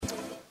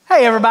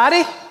Hey,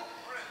 everybody.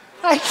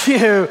 Thank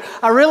you.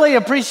 I really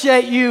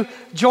appreciate you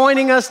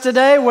joining us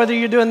today, whether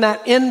you're doing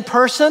that in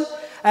person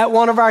at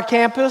one of our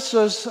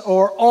campuses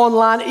or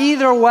online.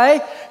 Either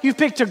way, you've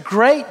picked a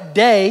great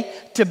day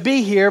to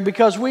be here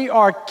because we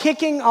are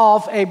kicking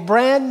off a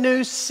brand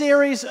new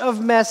series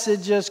of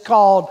messages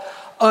called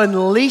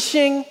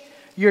Unleashing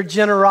Your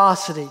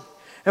Generosity.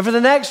 And for the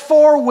next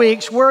 4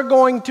 weeks, we're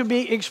going to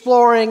be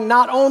exploring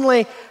not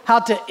only how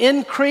to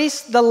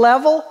increase the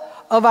level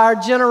of our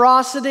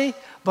generosity,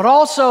 but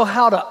also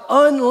how to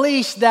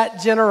unleash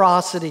that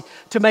generosity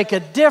to make a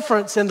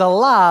difference in the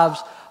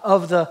lives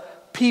of the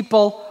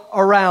people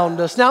around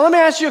us. Now, let me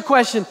ask you a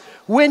question.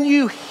 When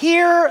you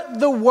hear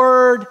the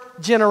word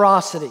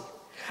generosity,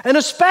 and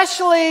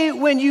especially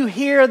when you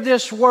hear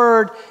this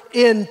word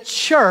in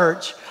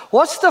church,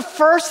 what's the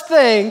first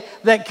thing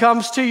that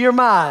comes to your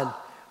mind?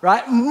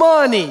 Right?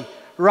 Money,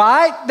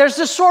 right? There's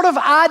this sort of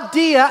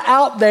idea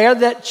out there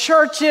that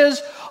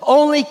churches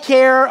only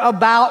care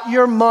about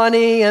your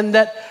money and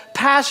that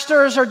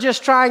pastors are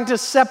just trying to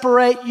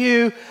separate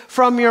you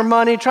from your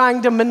money,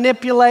 trying to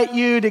manipulate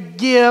you to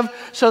give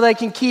so they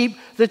can keep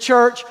the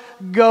church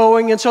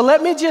going. And so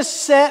let me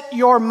just set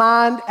your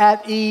mind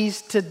at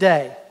ease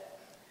today.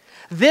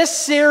 This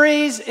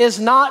series is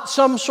not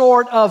some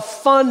sort of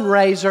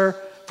fundraiser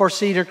for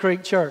Cedar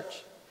Creek Church.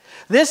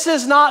 This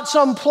is not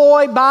some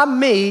ploy by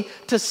me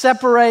to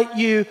separate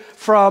you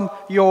from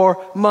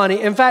your money.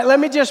 In fact,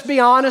 let me just be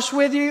honest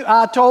with you.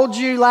 I told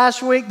you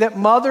last week that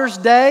Mother's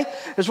Day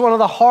is one of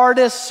the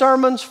hardest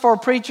sermons for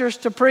preachers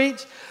to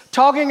preach.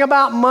 Talking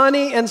about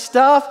money and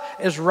stuff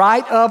is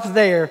right up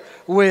there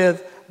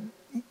with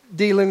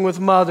dealing with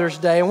Mother's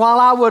Day. And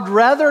while I would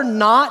rather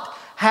not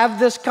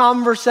have this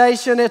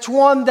conversation, it's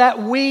one that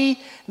we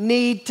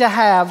need to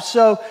have.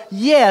 So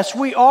yes,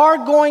 we are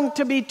going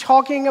to be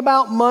talking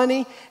about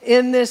money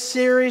in this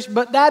series,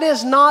 but that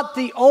is not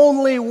the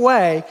only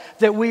way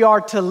that we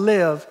are to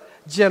live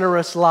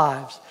generous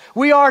lives.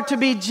 We are to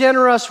be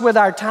generous with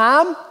our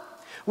time,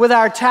 with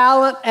our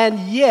talent, and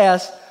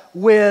yes,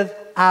 with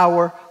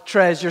our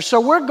treasure. So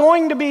we're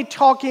going to be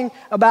talking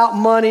about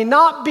money,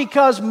 not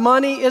because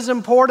money is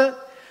important,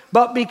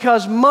 but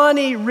because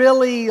money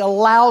really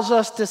allows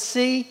us to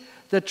see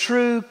the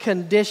true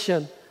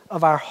condition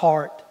of our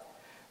heart,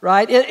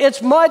 right?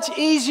 It's much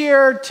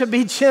easier to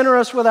be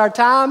generous with our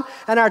time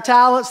and our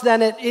talents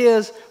than it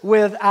is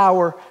with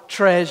our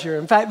treasure.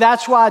 In fact,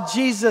 that's why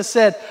Jesus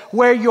said,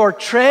 where your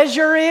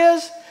treasure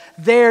is,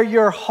 there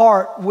your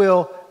heart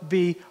will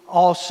be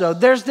also.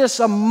 There's this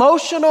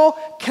emotional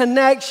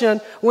connection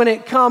when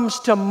it comes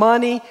to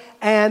money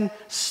and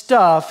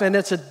stuff. And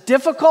it's a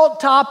difficult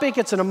topic.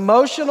 It's an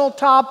emotional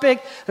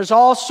topic. There's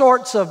all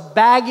sorts of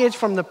baggage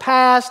from the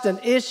past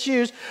and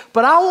issues.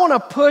 But I want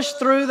to push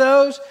through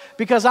those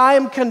because I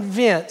am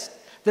convinced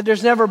that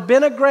there's never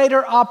been a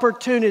greater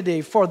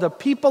opportunity for the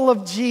people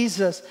of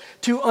Jesus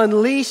to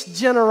unleash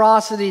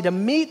generosity to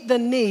meet the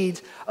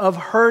needs of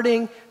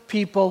hurting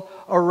people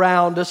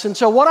around us. And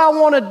so what I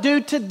want to do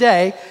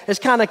today is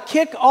kind of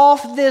kick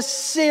off this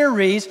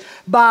series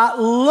by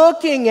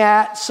looking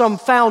at some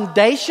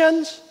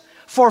foundations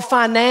for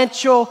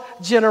financial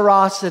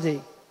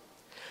generosity,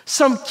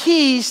 some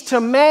keys to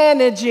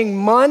managing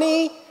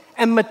money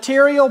and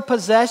material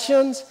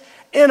possessions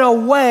in a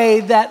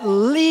way that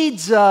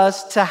leads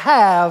us to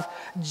have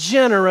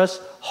generous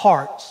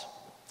hearts.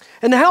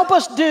 And to help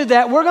us do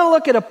that, we're going to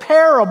look at a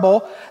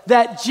parable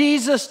that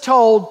Jesus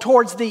told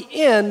towards the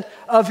end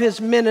of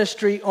his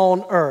ministry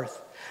on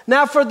earth.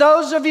 Now, for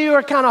those of you who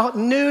are kind of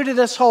new to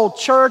this whole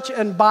church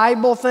and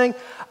Bible thing,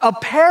 a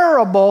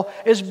parable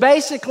is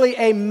basically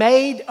a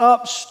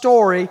made-up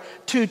story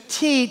to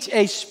teach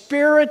a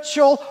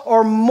spiritual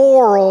or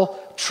moral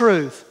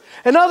truth.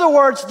 In other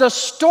words, the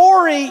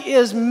story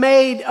is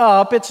made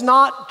up, it's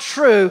not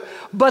true,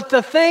 but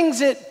the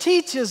things it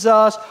teaches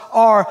us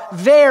are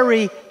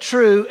very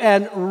true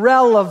and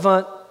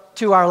relevant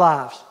to our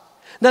lives.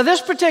 Now,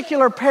 this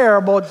particular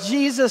parable,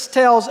 Jesus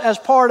tells as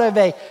part of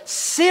a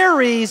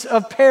series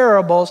of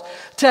parables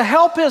to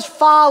help his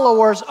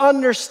followers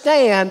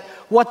understand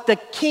what the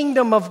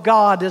kingdom of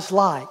God is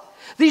like.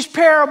 These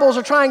parables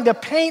are trying to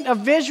paint a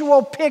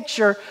visual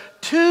picture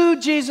to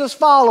Jesus'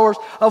 followers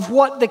of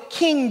what the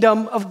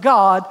kingdom of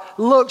God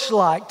looks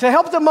like, to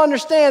help them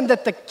understand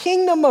that the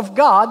kingdom of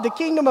God, the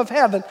kingdom of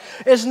heaven,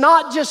 is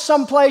not just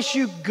some place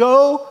you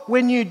go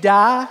when you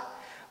die,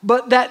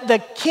 but that the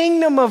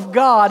kingdom of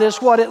God is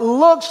what it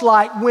looks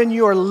like when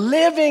you're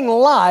living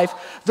life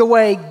the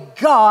way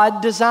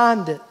God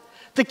designed it.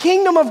 The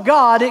kingdom of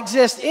God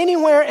exists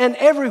anywhere and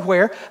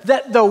everywhere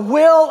that the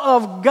will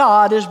of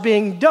God is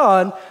being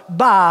done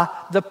by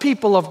the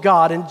people of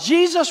God. And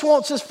Jesus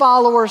wants his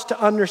followers to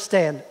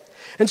understand it.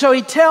 And so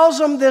he tells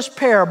them this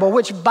parable,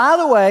 which, by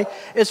the way,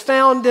 is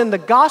found in the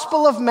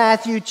Gospel of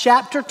Matthew,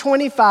 chapter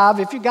 25.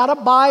 If you got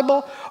a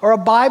Bible or a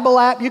Bible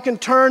app, you can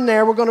turn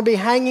there. We're going to be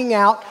hanging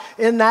out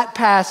in that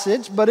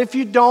passage. But if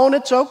you don't,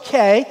 it's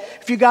okay.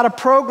 If you got a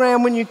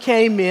program when you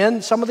came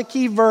in, some of the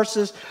key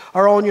verses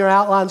are on your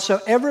outline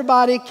so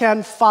everybody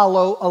can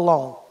follow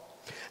along.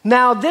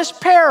 Now, this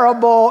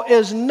parable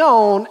is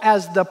known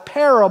as the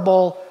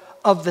parable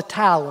of the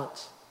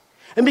talents.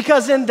 And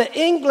because in the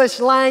English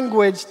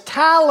language,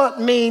 talent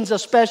means a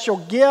special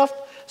gift,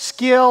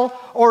 skill,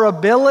 or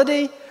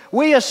ability,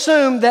 we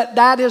assume that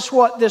that is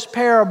what this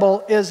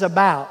parable is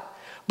about.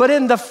 But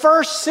in the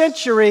first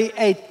century,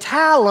 a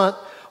talent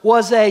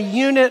was a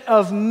unit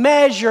of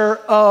measure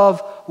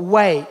of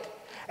weight.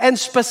 And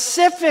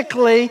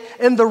specifically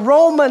in the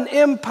Roman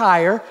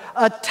Empire,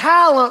 a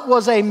talent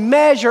was a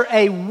measure,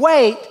 a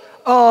weight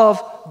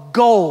of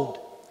gold.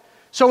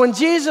 So when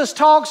Jesus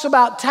talks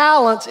about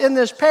talents in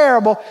this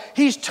parable,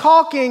 he's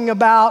talking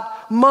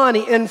about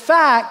money. In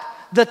fact,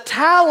 the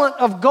talent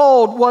of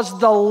gold was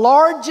the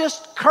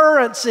largest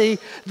currency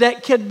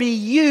that could be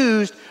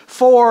used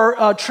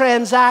for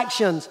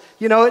transactions.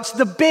 You know, it's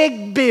the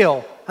big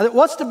bill.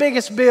 What's the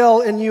biggest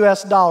bill in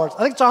US dollars?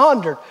 I think it's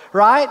 100,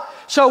 right?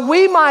 So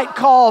we might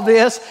call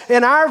this,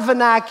 in our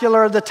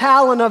vernacular, the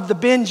talent of the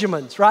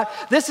Benjamins, right?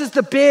 This is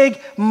the big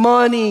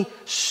money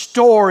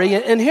story.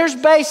 And here's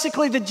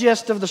basically the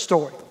gist of the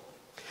story.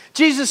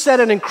 Jesus said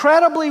an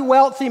incredibly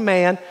wealthy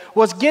man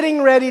was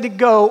getting ready to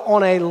go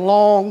on a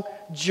long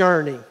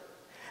journey.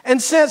 And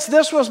since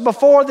this was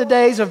before the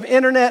days of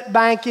internet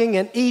banking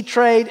and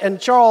E-Trade and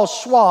Charles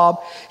Schwab,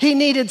 he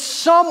needed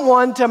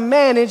someone to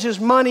manage his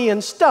money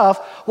and stuff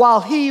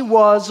while he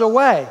was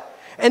away.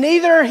 And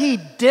either he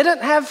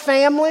didn't have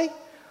family,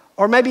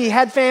 or maybe he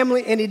had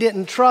family and he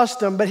didn't trust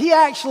them, but he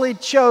actually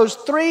chose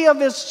 3 of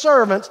his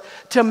servants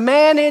to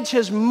manage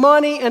his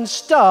money and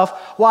stuff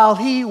while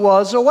he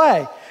was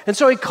away. And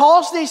so he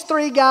calls these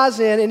 3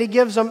 guys in and he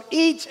gives them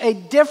each a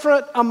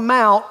different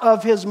amount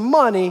of his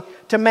money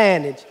to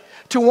manage.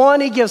 To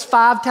one, he gives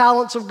 5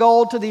 talents of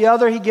gold. To the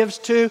other, he gives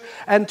 2.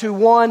 And to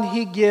one,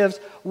 he gives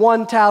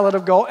 1 talent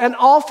of gold. And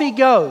off he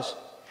goes.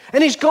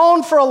 And he's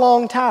gone for a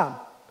long time.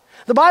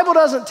 The Bible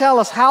doesn't tell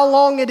us how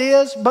long it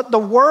is, but the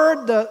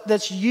word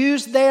that's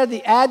used there,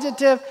 the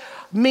adjective,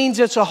 means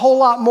it's a whole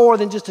lot more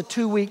than just a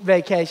 2-week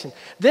vacation.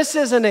 This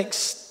is an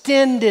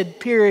extended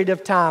period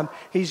of time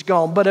he's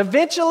gone. But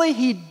eventually,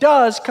 he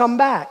does come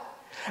back.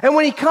 And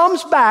when he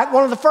comes back,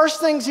 one of the first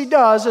things he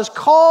does is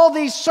call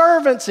these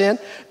servants in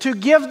to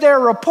give their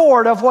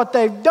report of what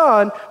they've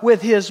done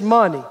with his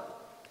money.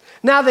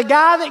 Now, the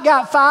guy that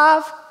got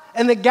 5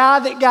 and the guy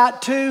that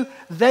got 2,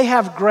 they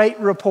have great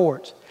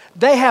reports.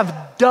 They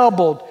have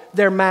doubled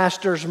their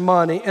master's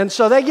money. And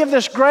so they give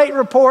this great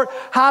report,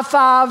 high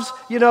fives,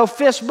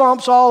 fist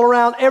bumps all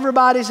around.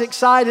 Everybody's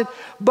excited.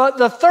 But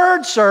the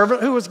third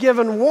servant, who was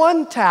given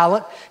 1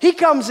 talent, he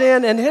comes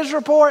in and his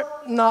report,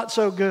 not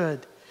so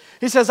good.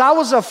 He says, I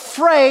was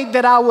afraid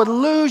that I would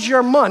lose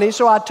your money,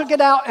 so I took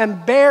it out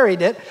and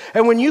buried it.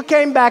 And when you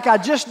came back, I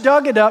just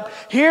dug it up.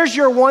 Here's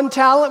your 1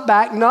 talent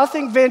back.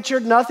 Nothing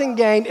ventured, nothing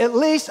gained. At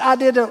least I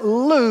didn't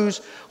lose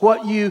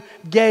what you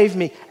gave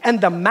me.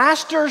 And the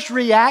master's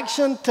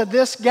reaction to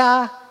this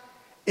guy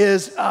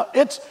is,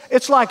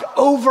 it's like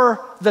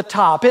over the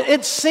top.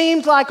 It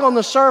seems like on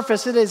the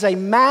surface it is a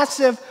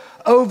massive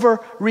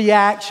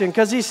overreaction,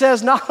 because he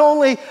says, not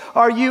only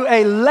are you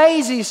a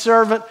lazy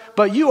servant,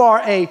 but you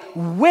are a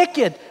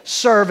wicked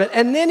servant.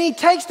 And then he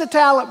takes the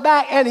talent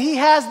back and he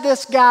has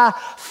this guy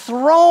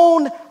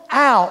thrown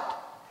out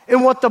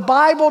in what the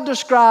Bible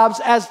describes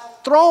as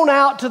thrown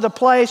out to the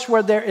place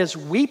where there is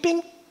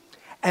weeping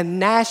and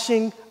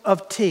gnashing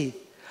of teeth.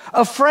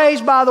 A phrase,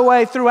 by the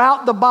way,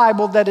 throughout the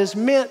Bible that is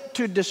meant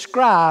to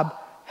describe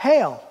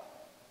hell.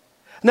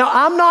 Now,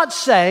 I'm not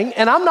saying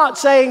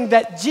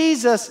that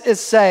Jesus is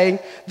saying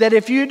that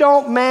if you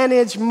don't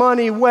manage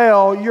money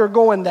well, you're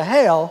going to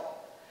hell.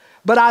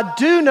 But I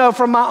do know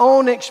from my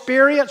own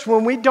experience,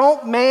 when we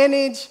don't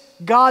manage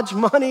God's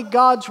money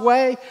God's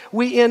way,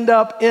 we end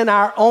up in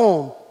our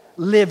own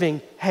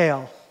living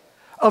hell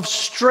of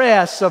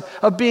stress,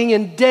 of being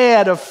in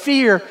debt, of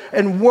fear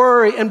and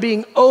worry, and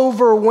being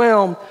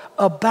overwhelmed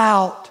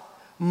about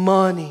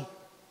money.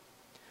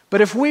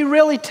 But if we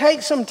really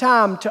take some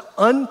time to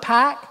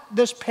unpack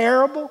this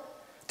parable,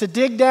 to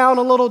dig down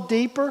a little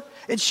deeper,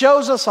 it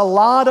shows us a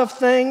lot of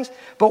things.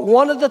 But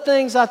one of the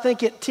things I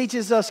think it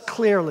teaches us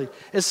clearly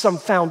is some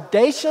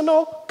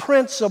foundational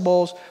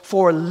principles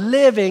for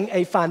living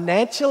a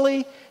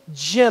financially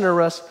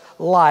generous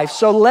life.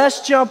 So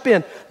let's jump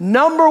in.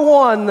 Number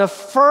 1, the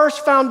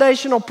first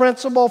foundational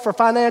principle for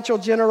financial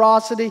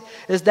generosity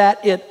is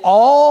that it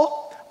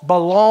all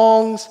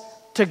belongs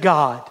to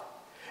God.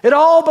 It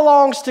all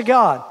belongs to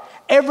God.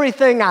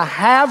 Everything I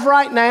have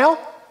right now,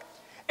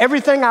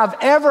 everything I've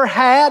ever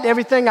had,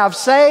 everything I've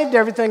saved,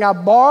 everything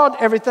I've borrowed,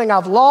 everything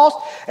I've lost,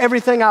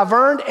 everything I've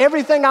earned,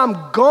 everything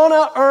I'm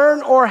gonna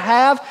earn or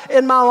have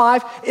in my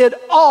life, it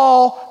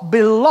all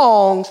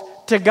belongs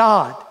to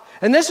God.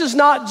 And this is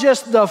not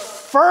just the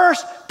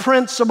first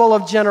principle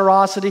of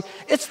generosity,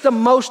 it's the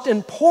most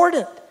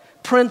important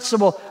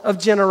principle of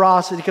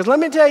generosity. Because let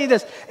me tell you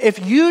this,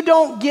 if you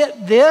don't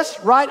get this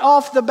right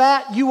off the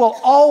bat, you will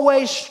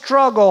always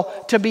struggle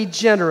to be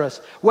generous,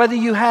 whether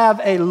you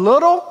have a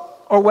little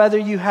or whether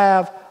you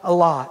have a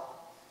lot.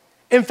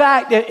 In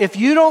fact, if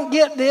you don't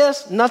get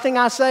this, nothing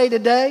I say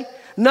today,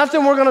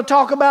 Nothing we're going to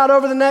talk about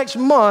over the next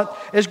month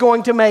is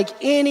going to make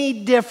any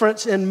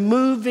difference in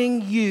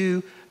moving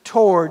you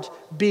towards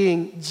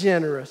being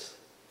generous.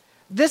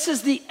 This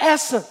is the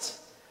essence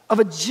of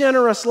a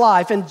generous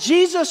life. And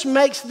Jesus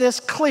makes this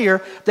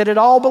clear that it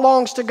all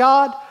belongs to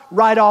God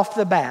right off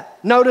the bat.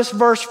 Notice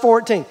verse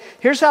 14.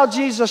 Here's how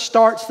Jesus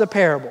starts the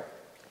parable.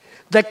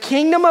 The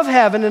kingdom of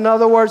heaven, in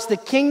other words, the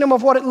kingdom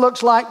of what it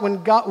looks like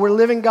when we're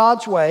living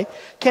God's way,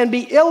 can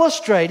be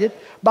illustrated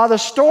by the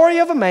story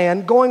of a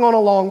man going on a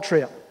long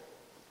trip.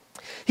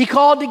 He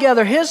called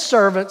together his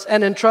servants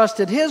and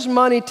entrusted his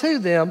money to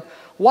them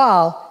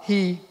while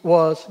he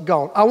was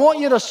gone. I want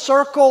you to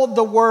circle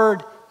the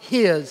word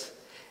his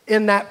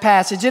in that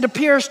passage. It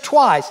appears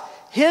twice.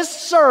 His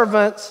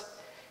servants,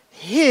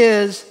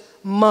 his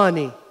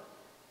money.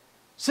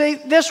 See,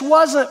 this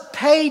wasn't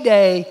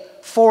payday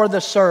for the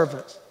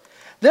servants.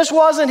 This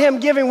wasn't him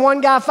giving one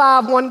guy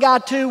 5, one guy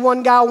 2,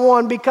 one guy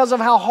 1 because of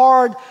how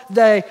hard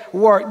they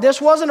worked. This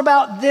wasn't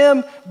about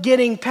them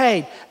getting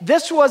paid.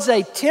 This was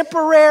a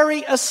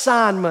temporary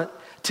assignment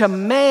to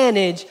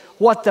manage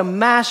what the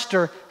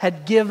master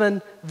had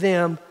given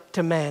them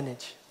to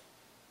manage.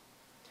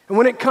 And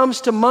when it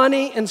comes to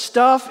money and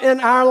stuff in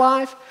our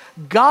life,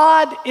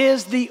 God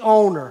is the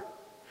owner,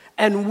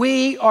 and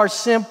we are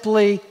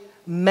simply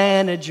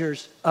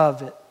managers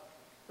of it,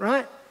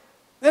 right?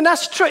 And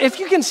that's true. If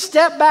you can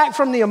step back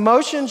from the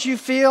emotions you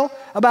feel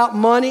about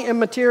money and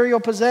material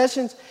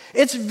possessions,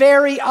 it's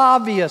very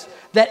obvious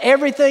that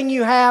everything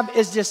you have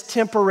is just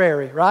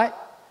temporary, right?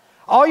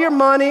 All your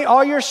money,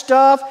 all your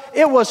stuff,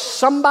 it was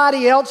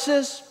somebody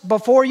else's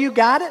before you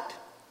got it,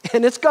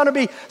 and it's going to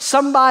be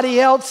somebody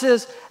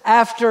else's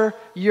after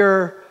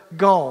you're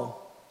gone,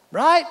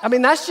 right? I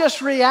mean, that's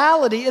just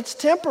reality. It's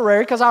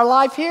temporary because our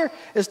life here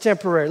is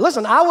temporary.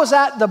 Listen, I was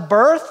at the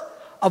birth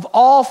of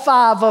all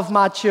 5 of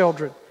my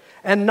children,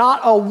 and not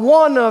a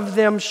one of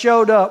them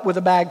showed up with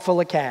a bag full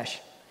of cash.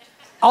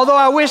 Although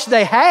I wish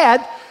they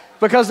had,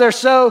 because they're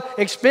so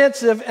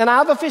expensive. And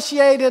I've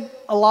officiated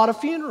a lot of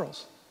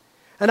funerals.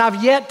 And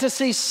I've yet to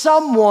see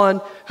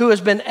someone who has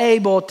been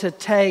able to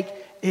take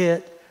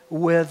it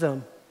with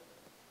them.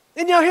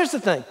 And here's the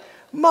thing.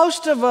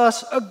 Most of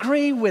us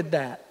agree with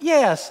that.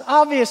 Yes,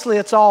 obviously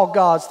it's all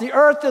God's. The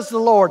earth is the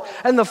Lord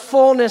and the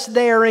fullness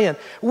therein.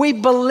 We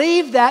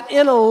believe that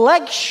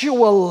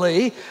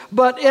intellectually,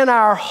 but in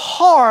our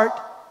heart,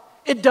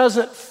 it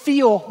doesn't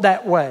feel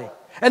that way.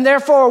 And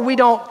therefore, we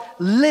don't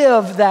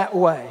live that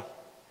way.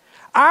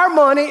 Our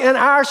money and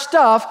our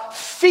stuff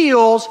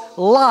feels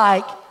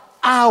like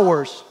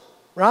ours,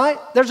 right?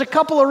 There's a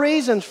couple of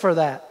reasons for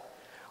that.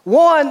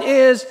 One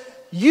is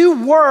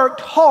you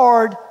worked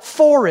hard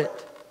for it.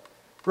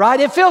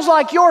 Right? It feels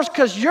like yours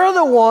because you're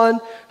the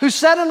one who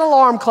set an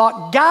alarm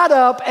clock, got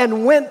up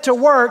and went to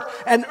work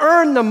and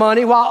earned the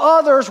money while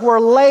others were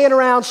laying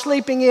around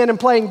sleeping in and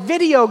playing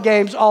video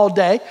games all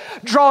day,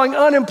 drawing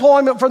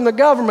unemployment from the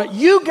government.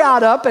 You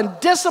got up and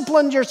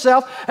disciplined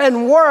yourself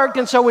and worked.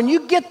 And so when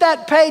you get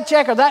that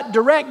paycheck or that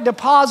direct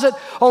deposit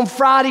on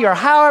Friday or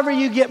however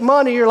you get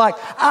money, you're like,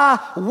 I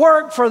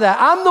worked for that.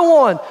 I'm the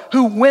one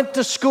who went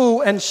to school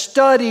and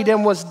studied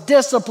and was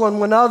disciplined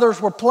when others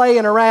were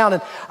playing around.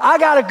 And I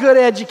got a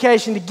good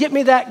education to get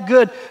me that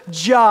good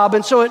job,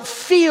 and so it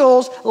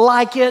feels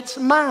like it's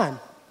mine.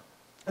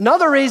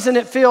 Another reason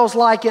it feels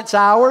like it's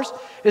ours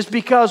is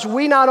because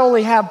we not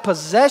only have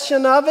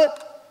possession of it,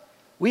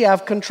 we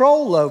have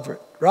control over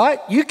it, right?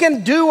 You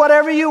can do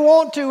whatever you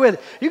want to with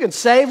it. You can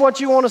save what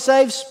you want to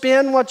save,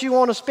 spend what you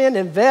want to spend,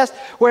 invest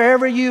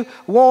wherever you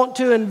want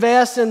to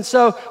invest. And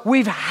so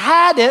we've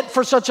had it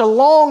for such a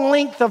long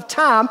length of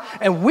time,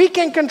 and we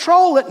can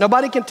control it.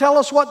 Nobody can tell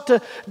us what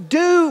to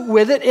do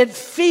with it. It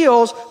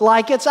feels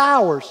like it's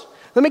ours.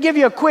 Let me give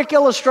you a quick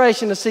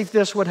illustration to see if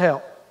this would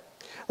help.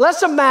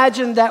 Let's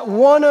imagine that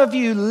one of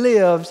you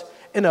lives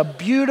in a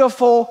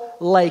beautiful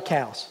lake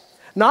house.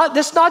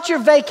 This is not your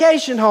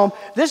vacation home.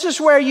 This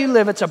is where you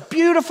live. It's a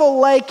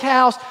beautiful lake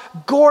house,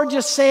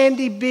 gorgeous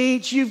sandy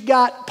beach. You've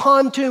got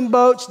pontoon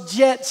boats,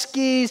 jet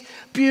skis,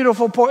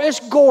 beautiful port. It's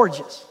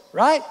gorgeous,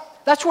 right?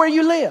 That's where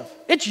you live.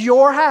 It's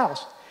your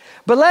house.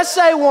 But let's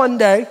say one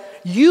day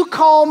you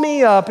call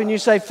me up and you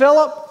say,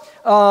 Philip,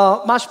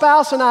 my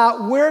spouse and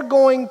I, we're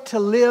going to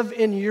live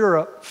in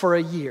Europe for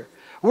a year.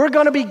 We're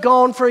going to be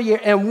gone for a year,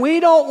 and we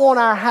don't want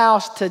our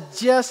house to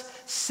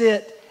just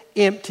sit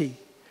empty.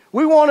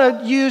 We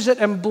want to use it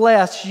and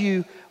bless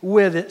you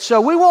with it.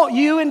 So we want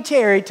you and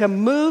Terry to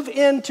move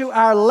into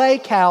our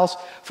lake house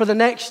for the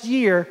next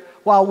year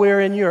while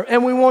we're in Europe.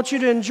 And we want you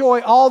to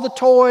enjoy all the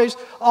toys,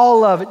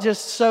 all of it.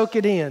 Just soak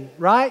it in,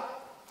 right?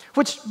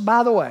 Which,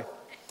 by the way,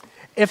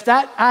 if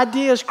that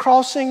idea is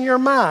crossing your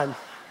mind,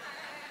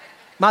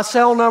 My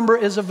cell number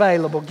is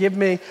available. Give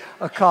me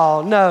a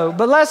call. No,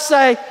 but let's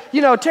say,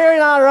 Terry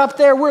and I are up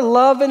there. We're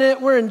loving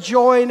it. We're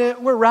enjoying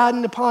it. We're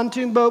riding the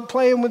pontoon boat,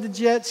 playing with the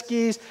jet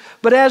skis.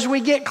 But as we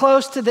get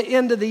close to the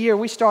end of the year,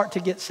 we start to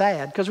get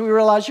sad because we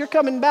realize you're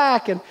coming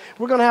back and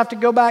we're going to have to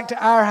go back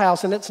to our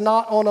house and it's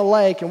not on a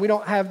lake and we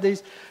don't have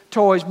these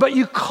toys. But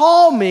you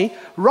call me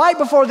right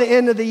before the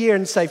end of the year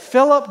and say,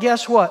 Philip,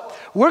 guess what?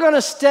 We're going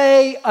to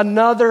stay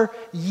another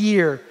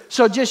year.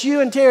 So just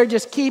you and Terry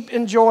just keep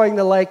enjoying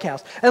the lake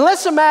house. And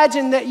let's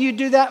imagine that you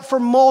do that for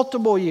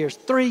multiple years,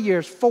 3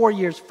 years, 4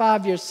 years,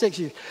 5 years, 6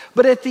 years.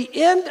 But at the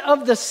end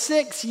of the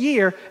 6th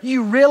year,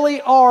 you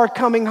really are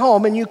coming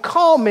home. And you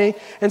call me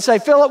and say,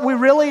 Philip, we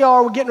really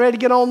are. We're getting ready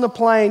to get on the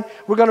plane.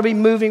 We're going to be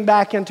moving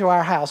back into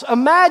our house.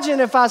 Imagine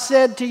if I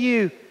said to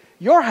you,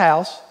 your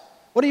house?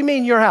 What do you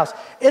mean your house?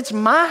 It's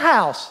my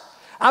house.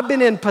 I've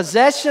been in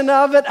possession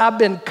of it. I've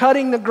been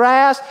cutting the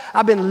grass.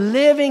 I've been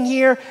living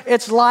here.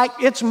 It's like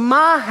it's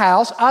my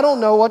house. I don't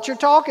know what you're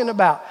talking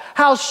about.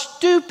 How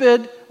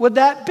stupid would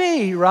that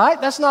be,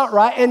 right? That's not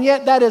right. And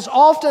yet that is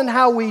often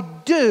how we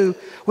do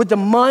with the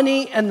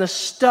money and the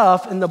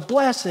stuff and the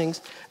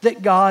blessings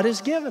that God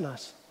has given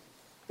us.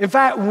 In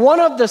fact, one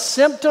of the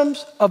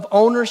symptoms of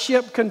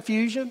ownership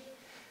confusion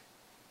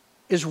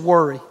is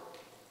worry.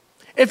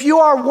 If you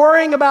are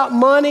worrying about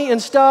money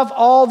and stuff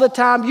all the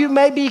time, you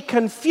may be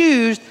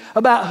confused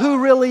about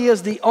who really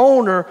is the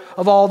owner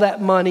of all that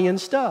money and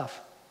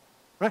stuff,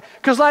 right?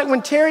 Because like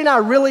when Terry and I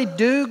really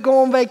do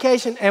go on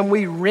vacation and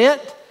we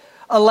rent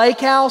a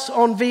lake house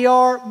on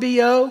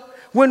VRBO,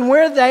 when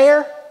we're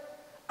there,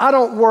 I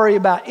don't worry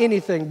about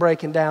anything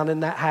breaking down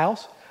in that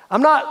house.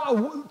 I'm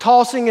not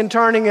tossing and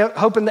turning,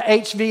 hoping the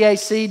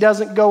HVAC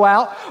doesn't go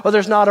out or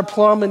there's not a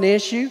plumbing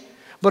issue.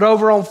 But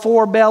over on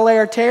 4 Bel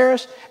Air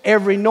Terrace,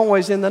 every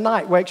noise in the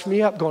night wakes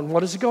me up going,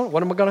 what is it going?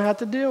 What am I going to have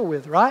to deal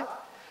with, right?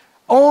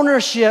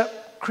 Ownership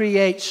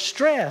creates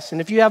stress. And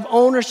if you have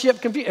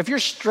ownership confusion, if you're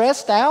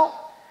stressed out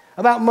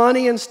about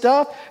money and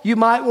stuff, you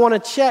might want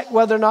to check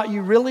whether or not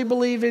you really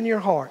believe in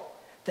your heart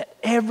that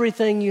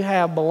everything you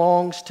have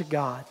belongs to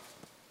God.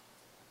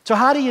 So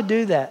how do you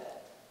do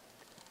that?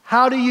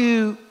 How do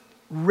you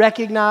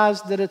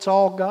recognize that it's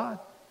all God?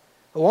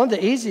 Well, one of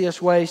the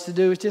easiest ways to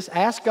do is just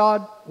ask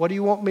God, what do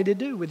you want me to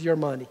do with your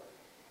money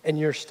and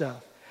your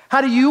stuff?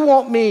 How do you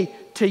want me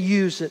to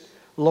use it,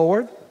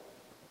 Lord?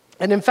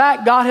 And in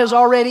fact, God has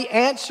already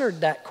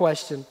answered that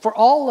question for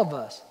all of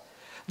us.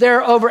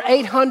 There are over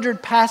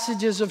 800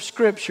 passages of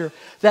Scripture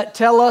that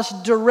tell us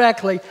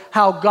directly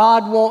how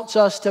God wants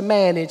us to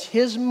manage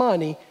His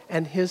money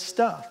and His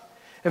stuff.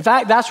 In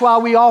fact, that's why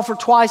we offer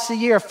twice a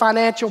year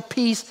Financial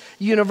Peace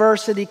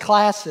University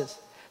classes.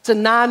 It's a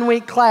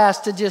 9-week class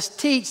to just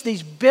teach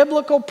these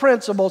biblical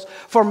principles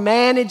for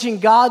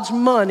managing God's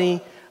money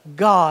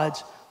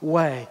God's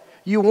way.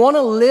 You want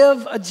to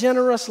live a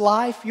generous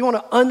life? You want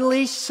to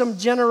unleash some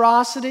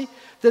generosity?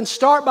 Then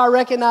start by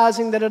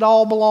recognizing that it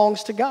all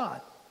belongs to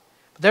God.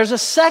 But there's a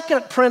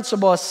second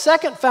principle, a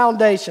second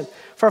foundation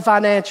for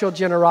financial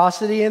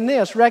generosity in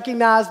this.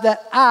 Recognize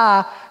that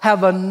I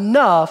have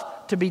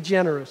enough to be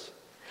generous.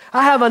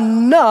 I have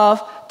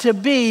enough to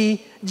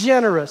be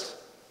generous.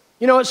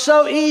 It's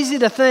so easy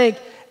to think,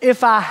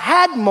 if I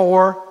had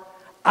more,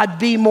 I'd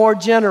be more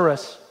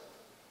generous.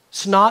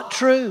 It's not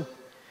true.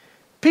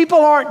 People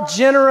aren't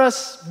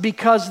generous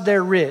because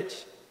they're rich.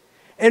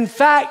 In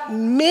fact,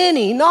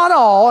 many, not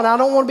all, and I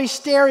don't want to be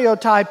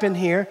stereotyping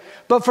here,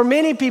 but for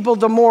many people,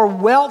 the more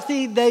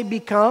wealthy they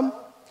become,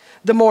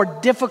 the more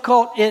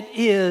difficult it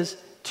is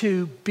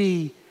to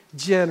be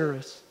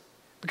generous.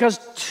 Because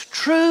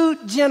true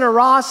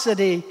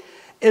generosity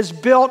is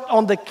built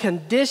on the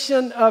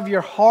condition of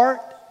your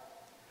heart,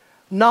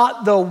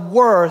 not the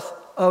worth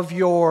of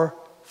your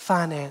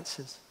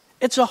finances.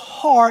 It's a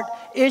heart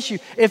issue.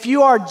 If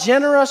you are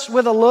generous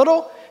with a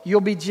little,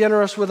 you'll be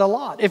generous with a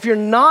lot. If you're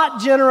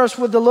not generous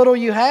with the little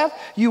you have,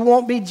 you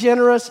won't be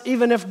generous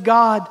even if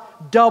God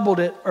doubled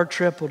it or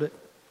tripled it.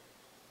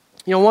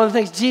 One of the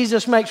things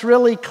Jesus makes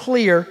really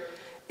clear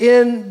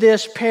in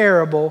this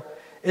parable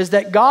is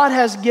that God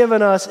has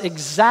given us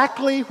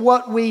exactly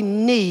what we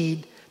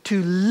need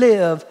to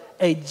live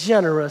a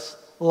generous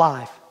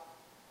life.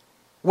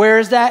 Where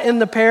is that in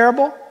the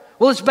parable?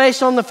 Well, it's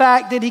based on the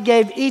fact that He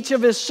gave each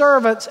of His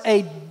servants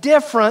a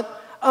different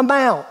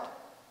amount,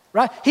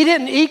 right? He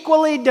didn't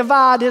equally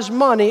divide His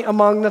money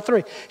among the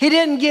 3. He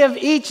didn't give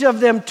each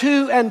of them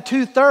 2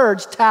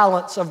 2/3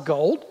 talents of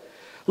gold.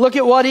 Look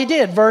at what He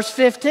did, verse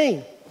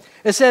 15.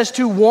 It says,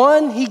 to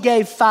one He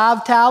gave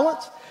 5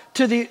 talents,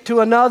 to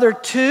another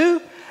 2,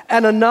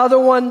 and another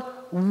one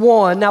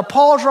 1. Now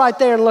pause right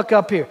there and look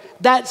up here.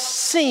 That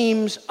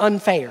seems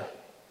unfair.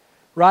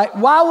 Right?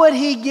 Why would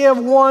He give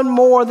one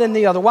more than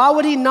the other? Why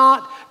would He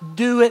not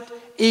do it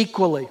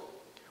equally?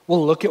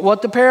 Well, look at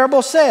what the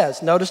parable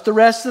says. Notice the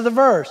rest of the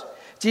verse.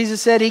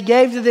 Jesus said He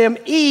gave to them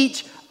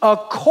each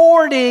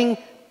according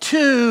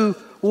to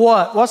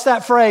what? What's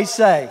that phrase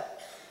say?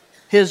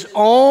 His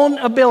own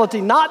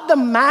ability, not the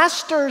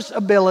master's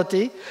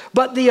ability,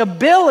 but the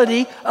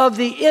ability of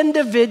the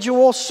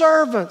individual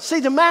servant. See,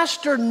 the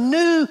master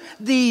knew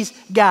these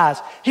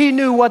guys. He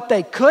knew what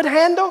they could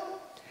handle,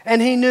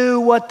 and he knew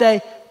what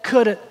they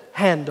couldn't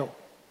handle.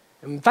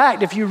 In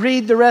fact, if you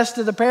read the rest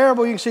of the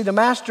parable, you can see the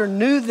master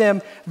knew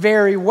them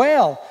very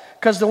well,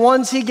 because the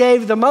ones he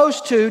gave the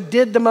most to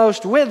did the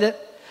most with it,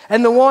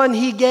 and the one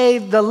he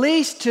gave the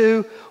least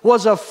to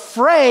was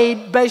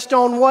afraid based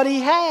on what he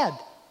had.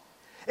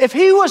 If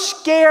he was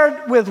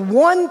scared with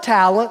 1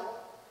 talent,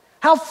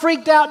 how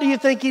freaked out do you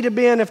think he'd have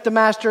been if the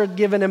master had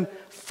given him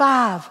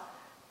 5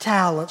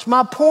 talents?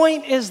 My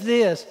point is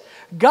this: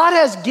 God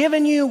has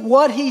given you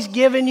what he's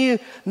given you,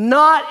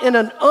 not in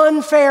an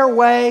unfair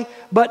way,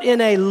 but in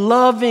a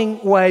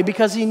loving way,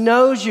 because he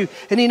knows you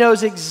and he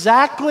knows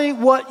exactly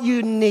what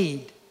you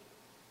need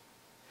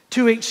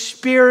to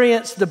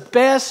experience the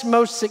best,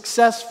 most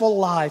successful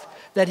life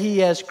that he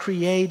has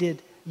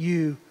created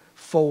you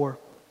for.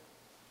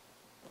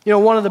 You know,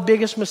 one of the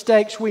biggest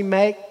mistakes we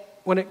make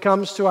when it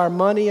comes to our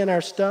money and our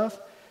stuff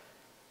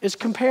is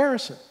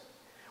comparison.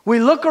 We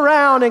look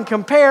around and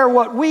compare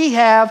what we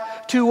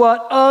have to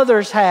what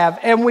others have,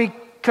 and we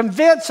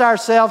convince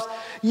ourselves,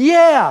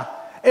 yeah,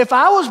 if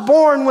I was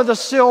born with a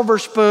silver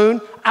spoon,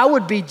 I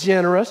would be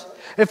generous.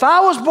 If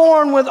I was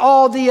born with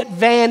all the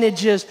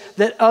advantages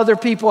that other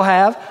people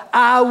have,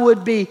 I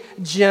would be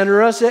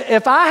generous.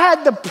 If I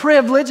had the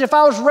privilege, if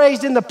I was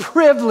raised in the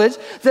privilege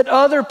that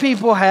other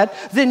people had,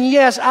 then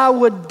yes, I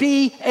would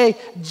be a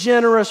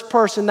generous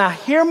person. Now,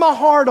 hear my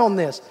heart on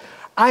this.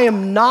 I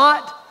am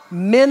not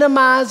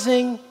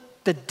minimizing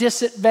the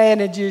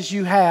disadvantages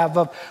you have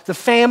of the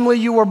family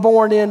you were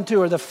born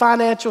into or the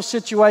financial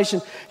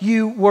situation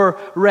you were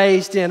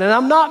raised in. And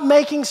I'm not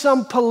making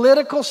some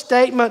political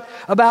statement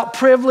about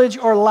privilege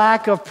or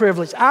lack of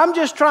privilege. I'm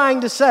just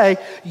trying to say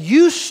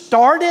you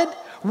started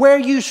where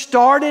you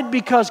started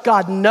because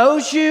God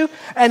knows you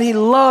and he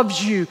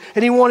loves you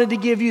and he wanted to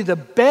give you the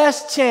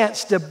best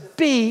chance to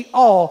be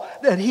all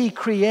that he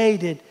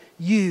created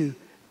you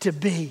to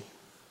be.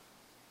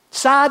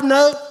 Side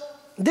note,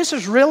 this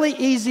is really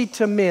easy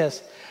to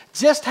miss,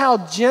 just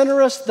how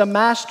generous the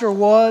master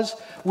was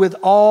with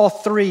all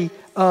 3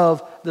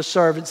 of the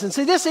servants. And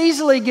see, this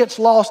easily gets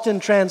lost in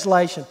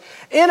translation.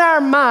 In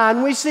our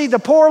mind, we see the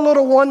poor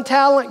little 1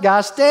 talent guy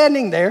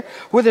standing there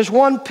with his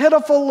 1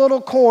 pitiful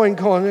little coin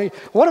going,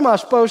 what am I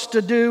supposed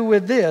to do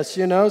with this?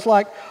 You know, it's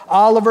like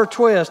Oliver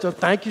Twist. Oh,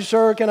 thank you,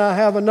 sir. Can I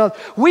have another?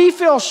 We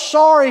feel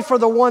sorry for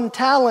the 1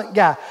 talent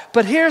guy.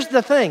 But here's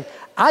the thing.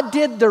 I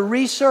did the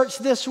research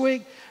this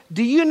week.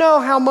 Do you know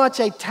how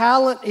much a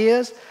talent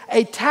is?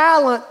 A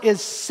talent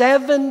is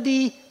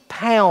 70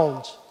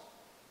 pounds.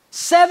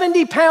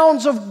 70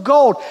 pounds of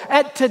gold.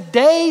 At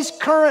today's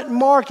current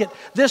market,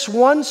 this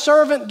 1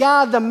 servant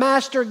guy, the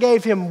master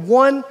gave him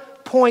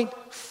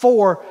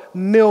 $1.4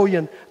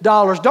 million.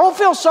 Don't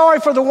feel sorry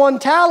for the 1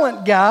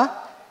 talent guy.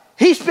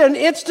 He's been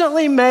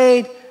instantly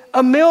made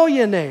a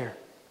millionaire.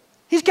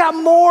 He's got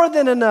more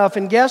than enough.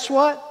 And guess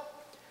what?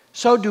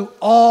 So do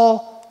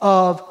all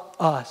of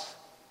us.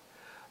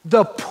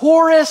 The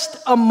poorest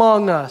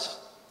among us,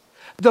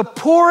 the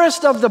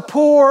poorest of the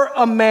poor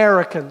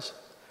Americans,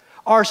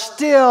 are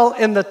still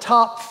in the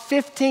top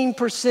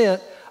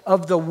 15%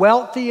 of the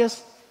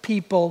wealthiest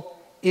people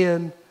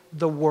in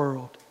the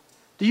world.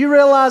 Do you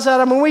realize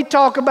that? I mean, we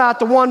talk about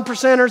the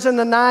 1%ers and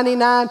the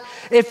 99.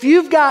 If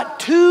you've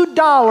got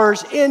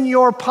 $2 in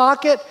your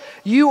pocket,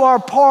 you are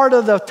part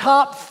of the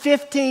top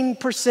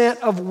 15%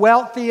 of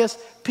wealthiest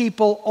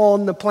people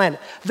on the planet.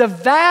 The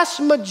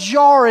vast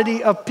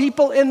majority of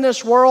people in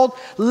this world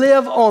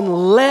live on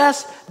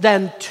less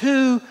than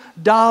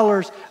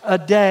 $2 a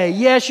day.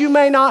 Yes, you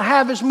may not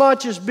have as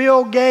much as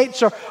Bill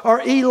Gates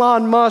or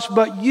Elon Musk,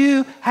 but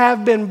you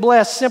have been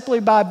blessed simply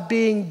by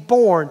being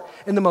born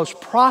in the most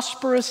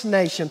prosperous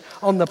nation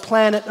on the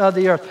planet of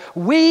the earth.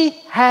 We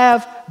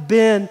have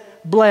been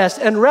blessed.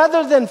 And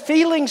rather than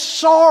feeling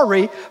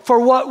sorry for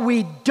what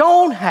we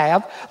don't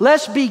have,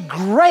 let's be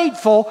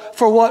grateful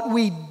for what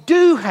we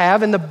do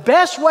have. And the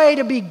best way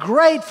to be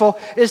grateful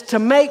is to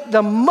make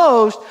the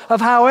most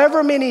of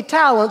however many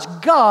talents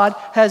God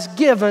has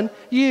given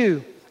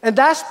you. And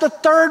that's the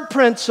 3rd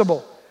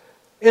principle,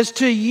 is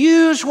to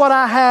use what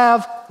I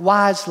have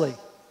wisely.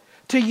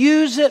 To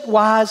use it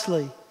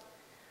wisely.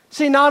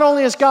 See, not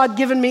only has God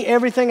given me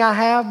everything I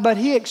have, but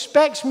he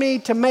expects me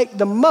to make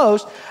the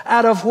most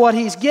out of what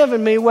he's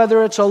given me,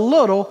 whether it's a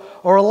little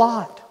or a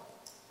lot.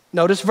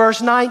 Notice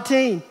verse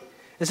 19.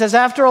 It says,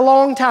 after a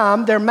long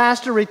time, their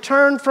master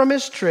returned from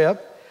his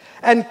trip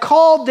and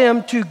called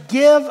them to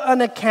give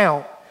an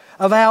account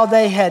of how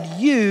they had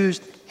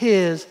used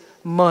his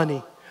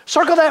money.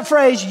 Circle that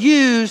phrase,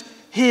 used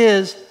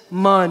his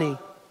money.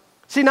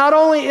 See, not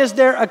only is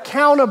there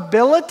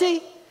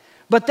accountability,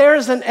 but there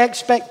is an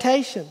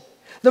expectation.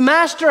 The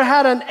master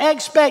had an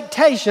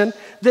expectation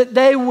that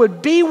they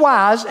would be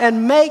wise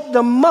and make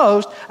the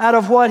most out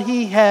of what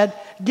he had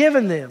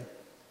given them.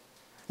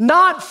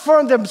 Not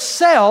for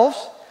themselves,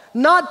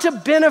 not to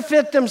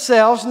benefit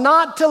themselves,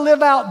 not to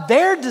live out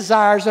their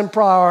desires and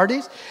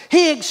priorities.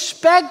 He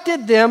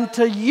expected them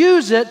to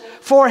use it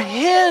for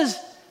His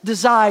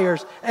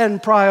desires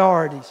and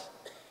priorities.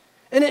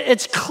 And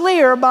it's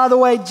clear by the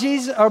way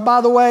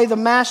the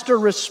Master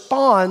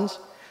responds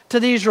to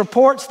these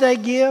reports they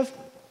give,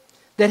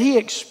 that He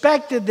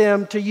expected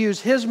them to use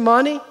His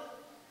money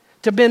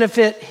to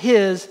benefit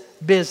His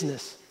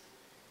business.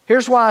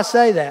 Here's why I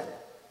say that.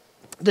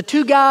 The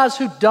two guys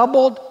who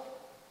doubled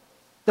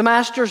the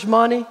Master's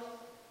money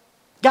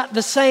got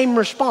the same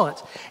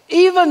response.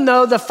 Even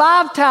though the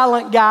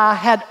 5-talent guy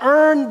had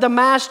earned the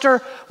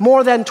Master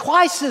more than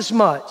twice as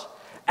much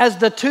as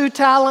the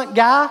 2-talent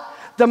guy,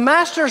 the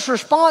Master's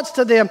response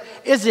to them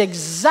is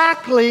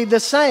exactly the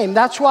same.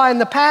 That's why in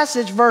the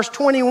passage, verse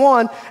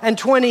 21 and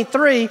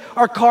 23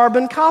 are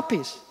carbon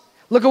copies.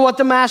 Look at what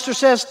the Master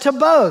says to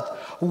both.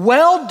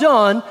 Well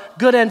done,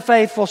 good and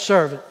faithful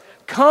servant.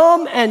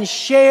 Come and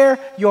share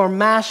your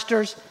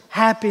Master's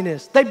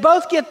happiness. They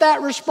both get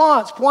that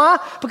response. Why?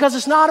 Because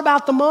it's not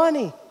about the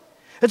money.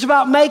 It's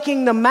about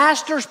making the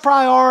Master's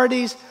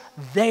priorities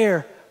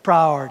their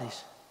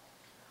priorities.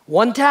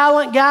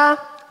 1-talent guy,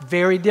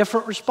 very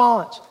different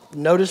response.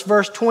 Notice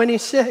verse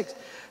 26.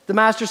 The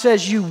Master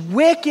says, you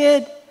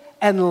wicked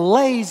and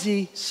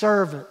lazy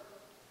servant.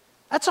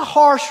 That's a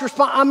harsh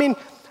response. I mean,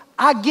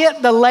 I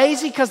get the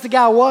lazy because the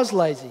guy was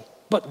lazy.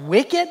 But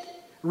wicked?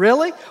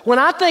 Really? When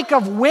I think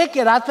of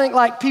wicked, I think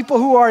like people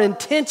who are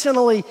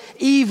intentionally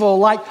evil,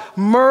 like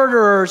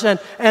murderers and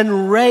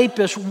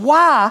rapists.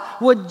 Why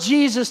would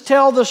Jesus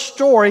tell the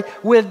story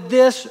with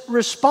this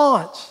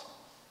response?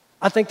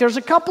 I think there's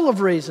a couple of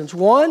reasons.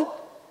 One,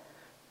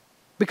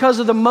 because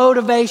of the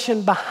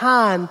motivation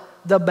behind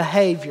the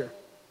behavior.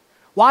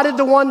 Why did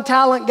the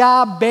 1-talent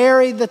guy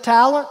bury the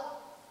talent?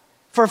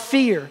 For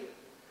fear.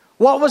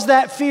 What was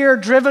that fear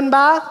driven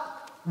by?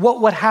 What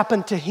would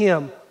happen to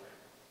him?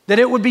 That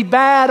it would be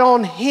bad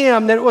on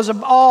him, that it was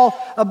all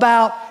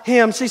about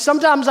him. See,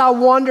 sometimes I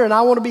wonder, and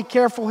I want to be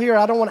careful here,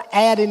 I don't want to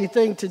add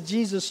anything to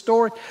Jesus'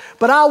 story,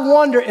 but I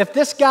wonder if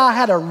this guy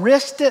had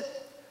risked it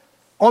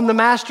on the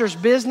Master's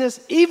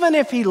business, even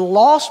if he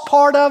lost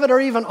part of it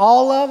or even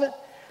all of it,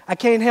 I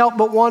can't help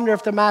but wonder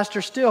if the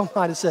Master still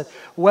might have said,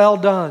 well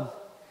done.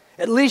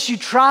 At least you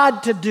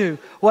tried to do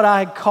what I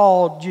had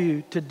called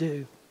you to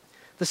do.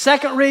 The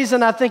second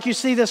reason I think you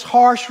see this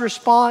harsh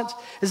response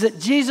is that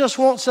Jesus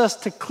wants us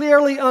to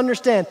clearly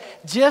understand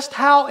just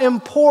how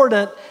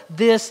important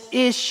this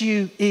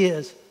issue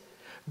is.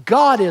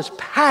 God is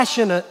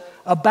passionate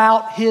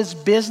about His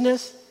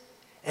business,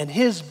 and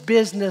His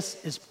business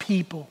is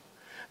people.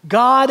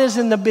 God is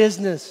in the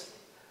business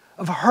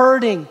of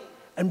hurting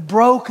and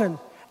broken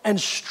and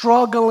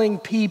struggling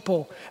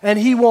people, and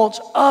He wants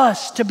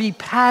us to be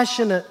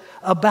passionate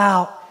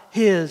about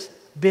His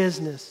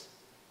business.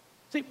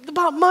 See,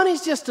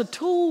 money's just a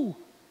tool.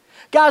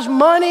 Guys,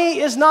 money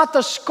is not the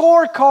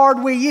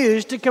scorecard we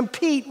use to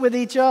compete with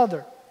each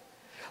other.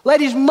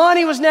 Ladies,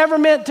 money was never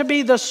meant to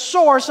be the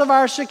source of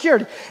our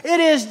security. It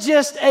is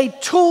just a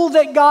tool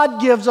that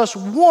God gives us,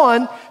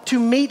 one, to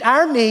meet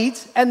our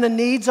needs and the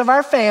needs of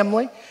our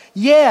family.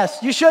 Yes,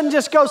 you shouldn't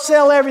just go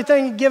sell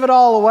everything and give it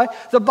all away.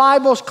 The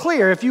Bible's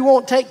clear. If you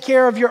won't take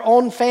care of your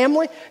own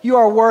family, you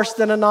are worse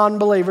than a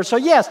non-believer. So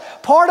yes,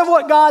 part of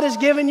what God has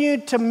given you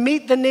to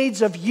meet the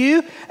needs of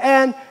you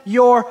and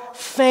your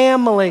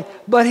family.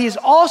 But He's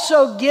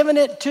also given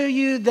it to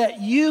you that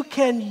you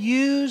can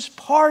use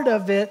part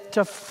of it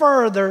to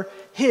further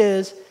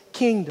His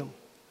kingdom.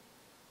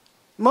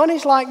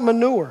 Money's like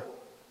manure.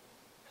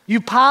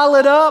 You pile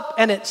it up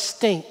and it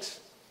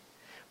stinks.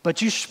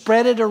 But you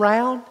spread it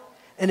around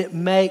and it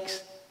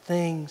makes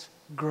things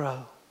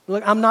grow.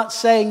 Look, I'm not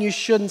saying you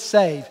shouldn't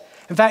save.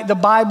 In fact, the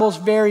Bible's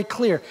very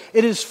clear.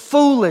 It is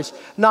foolish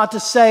not to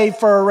save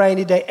for a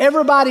rainy day.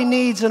 Everybody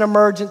needs an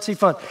emergency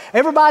fund.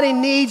 Everybody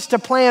needs to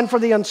plan for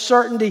the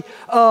uncertainty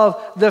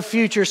of the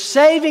future.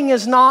 Saving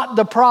is not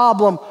the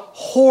problem.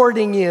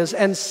 Hoarding is.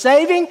 And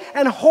saving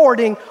and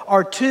hoarding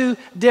are two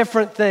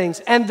different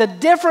things. And the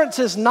difference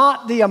is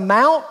not the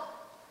amount,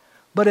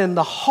 but in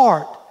the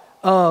heart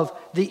of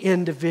the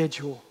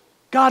individual.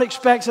 God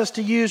expects us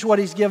to use what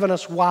He's given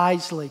us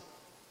wisely.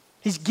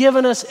 He's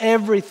given us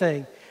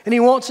everything, and He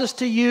wants us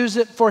to use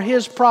it for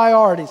His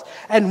priorities.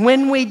 And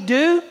when we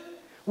do,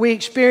 we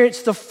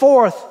experience the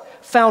fourth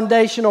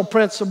foundational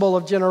principle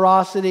of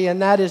generosity,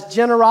 and that is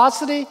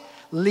generosity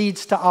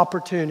leads to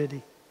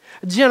opportunity.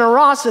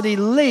 Generosity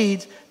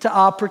leads to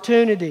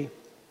opportunity.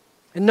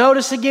 And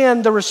notice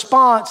again the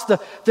response,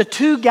 the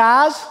two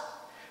guys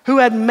who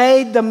had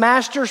made the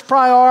Master's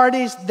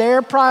priorities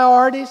their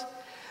priorities.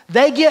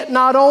 They get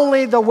not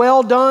only the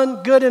well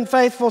done, good and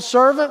faithful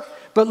servant,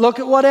 but look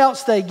at what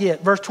else they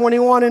get. Verse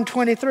 21 and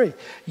 23.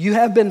 You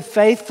have been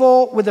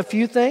faithful with a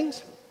few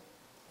things.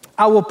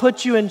 I will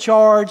put you in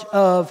charge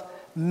of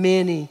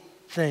many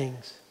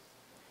things.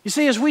 You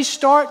see, as we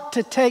start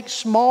to take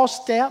small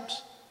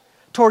steps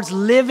towards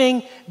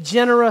living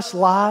generous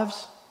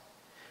lives,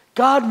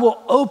 God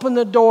will open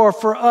the door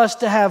for us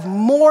to have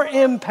more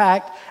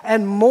impact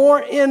and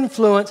more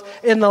influence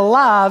in the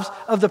lives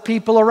of the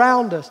people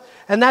around us.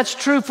 And that's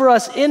true for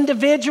us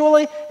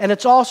individually, and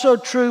it's also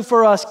true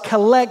for us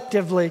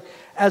collectively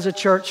as a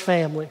church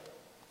family.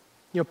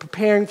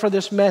 Preparing for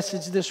this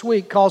message this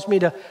week caused me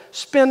to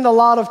spend a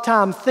lot of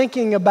time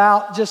thinking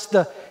about just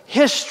the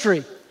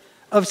history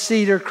of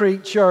Cedar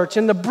Creek Church.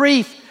 In the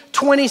brief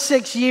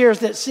 26 years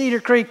that Cedar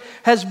Creek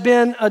has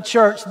been a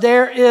church,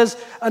 there is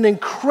an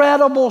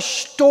incredible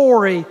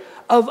story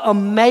of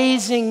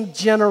amazing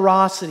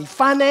generosity,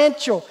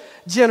 financial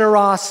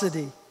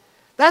generosity.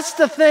 That's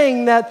the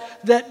thing,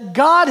 that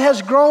God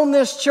has grown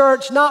this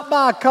church not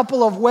by a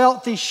couple of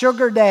wealthy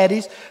sugar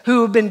daddies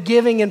who have been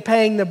giving and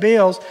paying the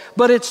bills,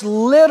 but it's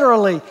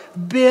literally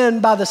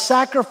been by the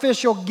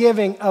sacrificial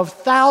giving of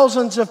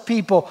thousands of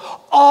people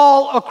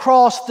all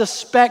across the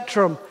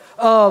spectrum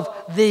of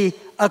the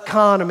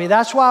economy.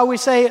 That's why we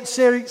say at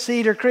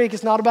Cedar Creek,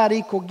 it's not about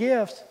equal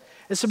gifts.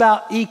 It's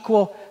about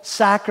equal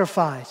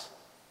sacrifice.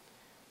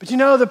 But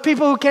the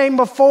people who came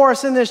before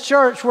us in this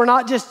church were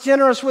not just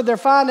generous with their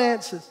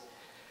finances.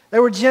 They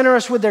were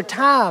generous with their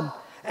time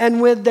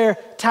and with their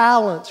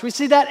talents. We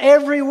see that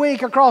every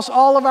week across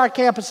all of our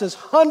campuses.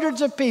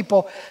 Hundreds of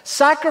people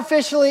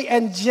sacrificially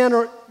and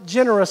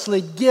generously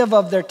give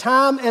of their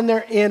time and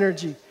their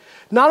energy,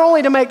 not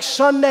only to make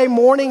Sunday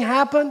morning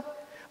happen,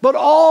 but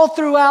all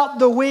throughout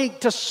the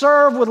week to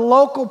serve with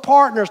local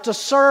partners, to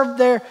serve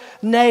their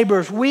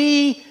neighbors.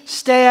 We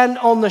stand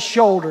on the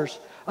shoulders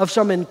of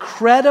some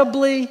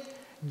incredibly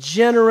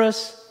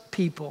generous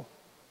people.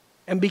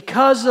 And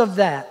because of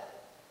that,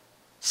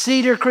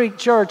 Cedar Creek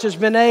Church has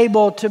been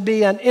able to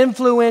be an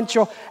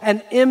influential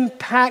and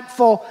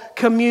impactful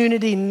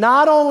community,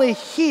 not only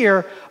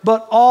here,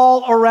 but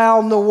all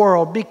around the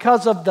world,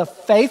 because of the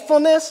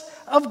faithfulness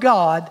of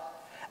God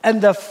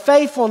and the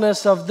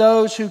faithfulness of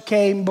those who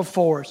came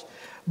before us.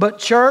 But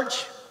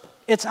church,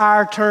 it's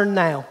our turn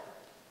now.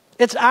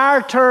 It's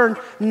our turn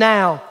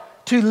now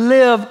to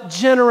live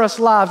generous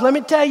lives. Let me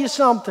tell you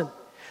something.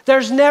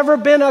 There's never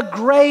been a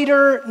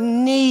greater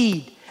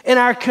need in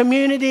our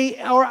community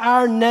or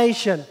our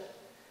nation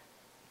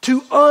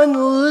to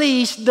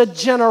unleash the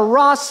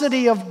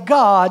generosity of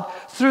God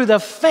through the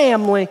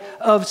family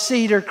of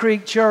Cedar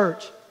Creek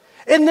Church.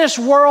 In this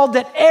world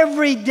that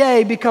every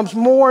day becomes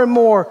more and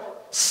more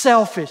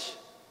selfish,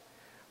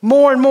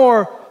 more and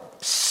more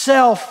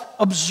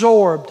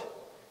self-absorbed,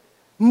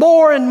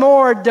 more and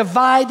more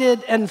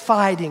divided and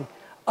fighting,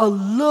 a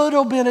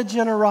little bit of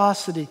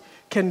generosity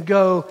can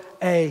go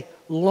a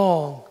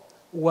long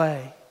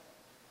way.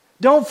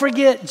 Don't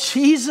forget,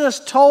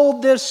 Jesus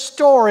told this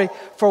story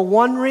for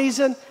one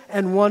reason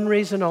and one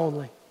reason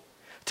only: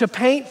 to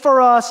paint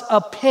for us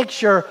a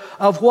picture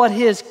of what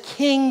His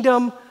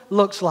kingdom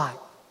looks like.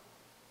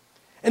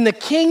 And the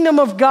kingdom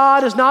of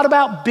God is not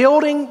about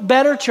building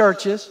better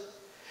churches.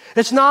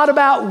 It's not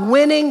about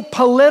winning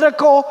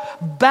political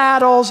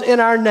battles in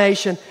our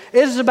nation.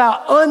 It is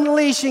about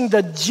unleashing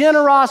the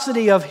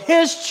generosity of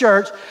His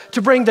church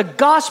to bring the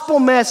gospel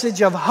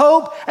message of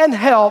hope and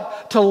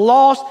help to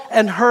lost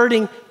and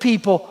hurting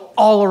people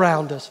all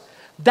around us.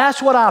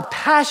 That's what I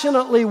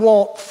passionately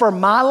want for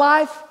my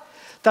life.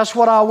 That's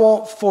what I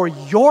want for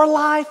your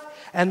life.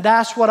 And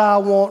that's what I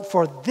want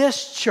for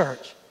this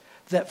church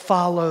that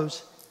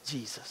follows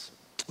Jesus.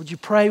 Would you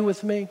pray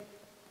with me?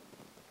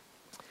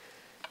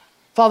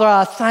 Father,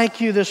 I thank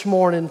you this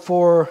morning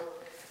for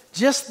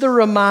just the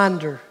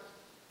reminder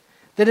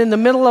that in the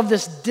middle of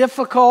this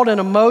difficult and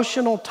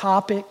emotional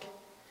topic,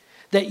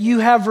 that you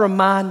have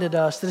reminded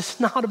us that it's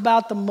not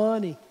about the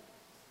money,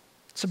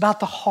 it's about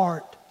the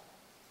heart.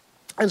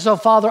 And so,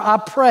 Father, I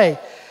pray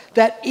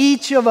that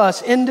each of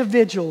us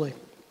individually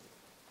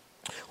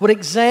would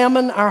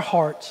examine our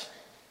hearts.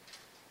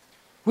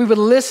 We would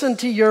listen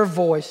to your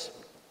voice,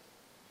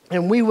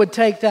 and we would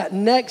take that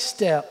next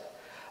step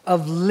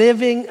of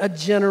living a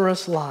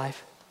generous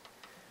life.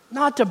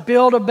 Not to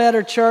build a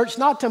better church,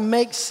 not to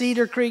make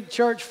Cedar Creek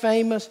Church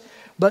famous,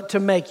 but to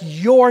make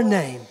your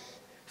name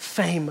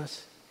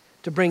famous,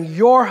 to bring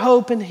your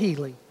hope and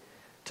healing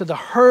to the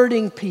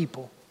hurting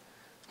people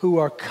who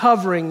are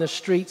covering the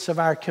streets of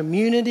our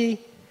community,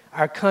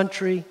 our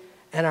country,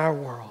 and our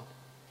world.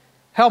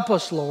 Help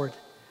us, Lord,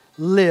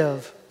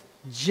 live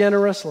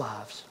generous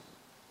lives.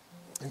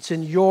 It's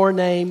in your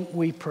name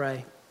we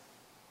pray.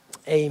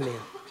 Amen.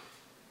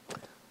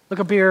 Look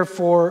up here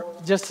for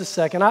just a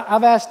second.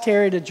 I've asked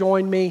Terry to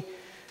join me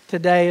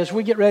today as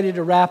we get ready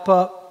to wrap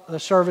up the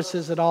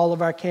services at all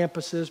of our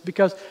campuses,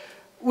 because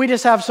we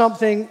just have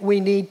something we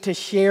need to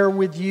share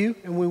with you,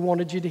 and we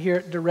wanted you to hear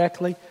it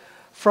directly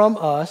from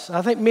us.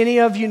 I think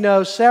many of you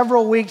know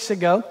several weeks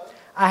ago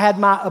I had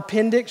my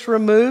appendix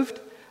removed,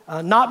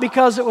 not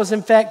because it was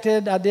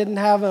infected. I didn't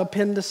have an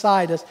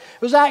appendicitis.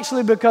 It was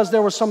actually because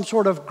there was some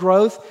sort of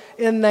growth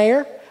in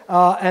there.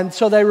 And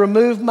so they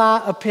removed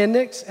my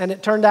appendix, and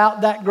it turned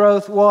out that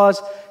growth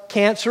was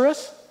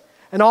cancerous.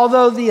 And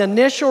although the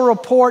initial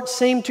report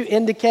seemed to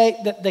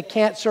indicate that the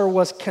cancer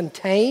was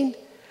contained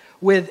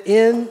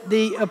within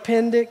the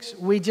appendix,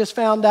 we just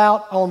found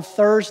out on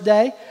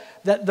Thursday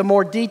that the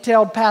more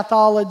detailed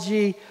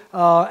pathology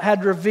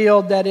had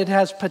revealed that it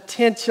has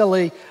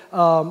potentially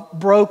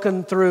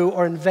broken through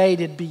or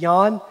invaded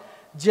beyond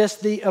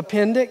just the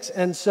appendix.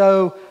 And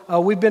so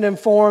we've been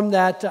informed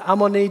that I'm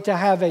going to need to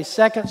have a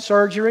second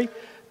surgery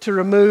to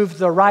remove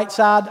the right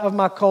side of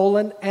my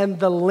colon and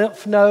the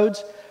lymph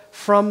nodes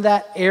from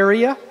that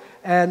area.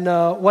 And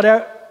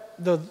whatever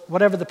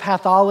the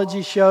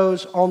pathology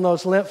shows on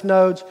those lymph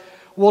nodes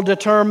will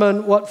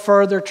determine what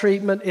further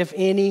treatment, if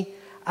any,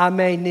 I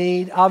may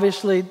need.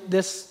 Obviously,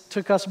 this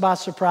took us by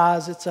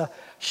surprise. It's a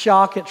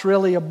shock. It's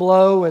really a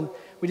blow. And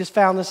we just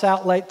found this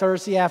out late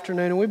Thursday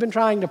afternoon. And we've been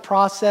trying to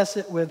process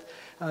it with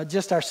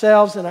just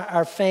ourselves and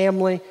our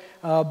family.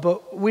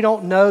 But we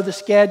don't know the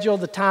schedule,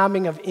 the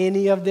timing of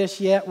any of this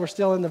yet. We're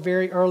still in the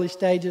very early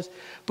stages.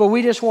 But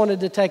we just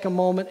wanted to take a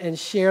moment and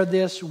share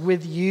this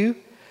with you,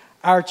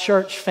 our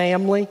church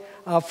family,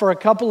 for a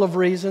couple of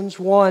reasons.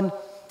 One,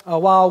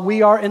 while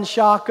we are in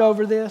shock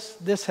over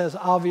this has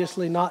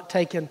obviously not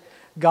taken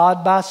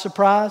God by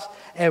surprise.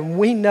 And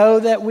we know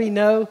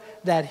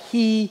that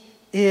He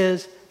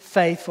is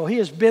faithful. He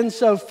has been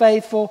so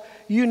faithful.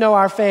 You know,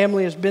 our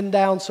family has been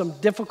down some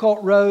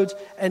difficult roads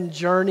and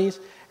journeys,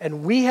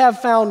 and we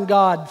have found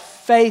God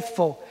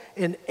faithful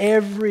in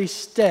every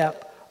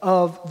step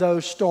of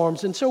those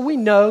storms. And so we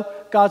know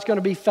God's going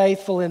to be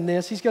faithful in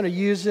this. He's going to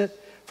use it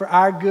for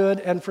our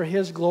good and for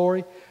His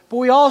glory. But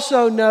we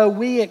also know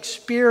we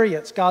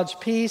experience God's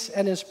peace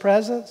and His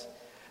presence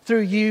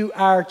through you,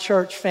 our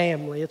church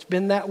family. It's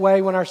been that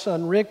way when our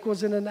son Rick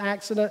was in an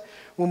accident,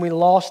 when we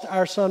lost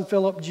our son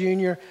Philip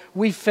Jr.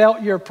 We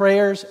felt your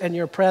prayers and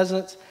your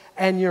presence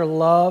and your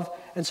love.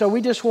 And so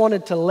we just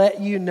wanted to let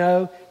you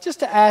know, just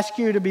to ask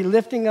you to be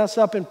lifting us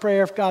up in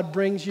prayer if God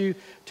brings you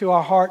to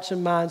our hearts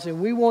and minds.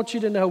 And we want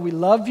you to know we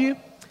love you,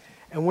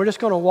 and we're just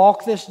going to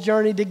walk this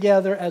journey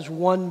together as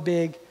one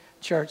big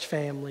church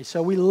family.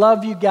 So we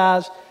love you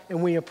guys,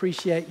 and we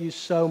appreciate you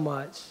so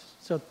much.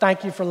 So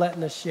thank you for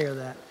letting us share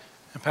that.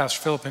 And Pastor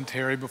Philip and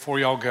Terry, before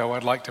y'all go,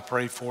 I'd like to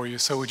pray for you.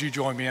 So would you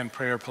join me in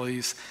prayer,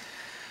 please?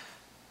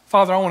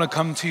 Father, I want to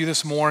come to you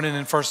this morning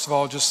and first of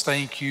all, just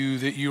thank you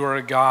that you are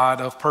a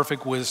God of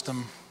perfect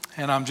wisdom.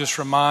 And I'm just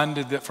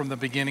reminded that from the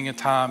beginning of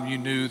time, you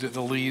knew that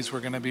the Lees were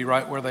going to be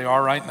right where they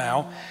are right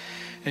now.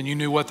 And you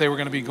knew what they were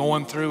going to be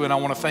going through. And I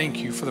want to thank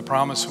you for the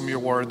promise from your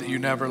word that you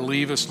never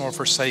leave us nor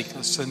forsake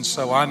us. And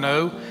so I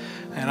know,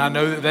 and I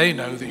know that they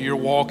know that you're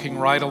walking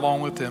right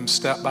along with them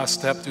step by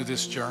step through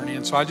this journey.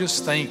 And so I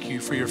just thank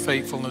you for your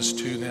faithfulness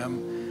to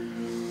them.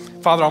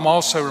 Father, I'm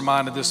also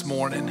reminded this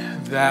morning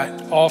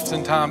that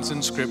oftentimes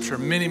in Scripture,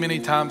 many, many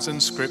times in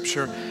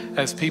Scripture,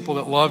 as people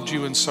that loved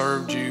you and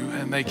served you,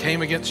 and they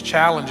came against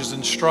challenges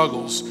and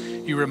struggles,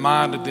 you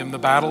reminded them the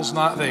battle's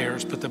not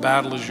theirs, but the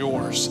battle is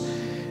yours.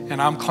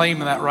 And I'm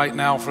claiming that right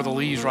now for the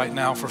Lees right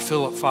now, for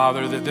Philip,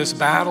 Father, that this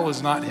battle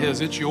is not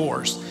his, it's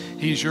yours.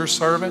 He's your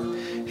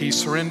servant. He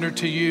surrendered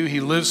to you. He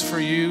lives for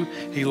you.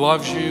 He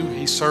loves you.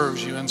 He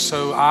serves you. And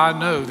so I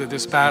know that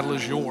this battle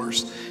is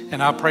yours.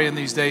 And I pray in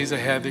these days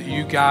ahead that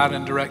you guide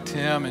and direct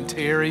him and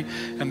Terry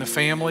and the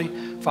family.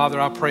 Father,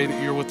 I pray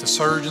that you're with the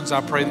surgeons. I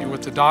pray that you're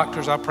with the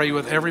doctors. I pray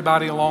with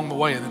everybody along the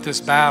way, and that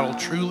this battle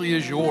truly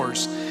is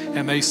yours.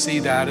 And they see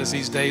that as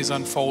these days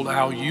unfold,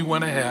 how you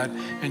went ahead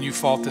and you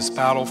fought this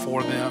battle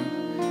for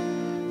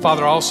them.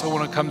 Father, I also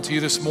want to come to you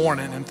this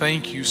morning and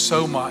thank you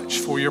so much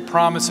for your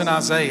promise in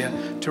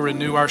Isaiah to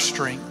renew our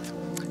strength.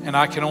 And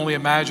I can only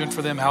imagine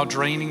for them how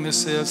draining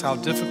this is, how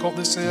difficult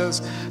this is,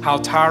 how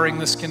tiring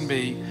this can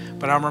be.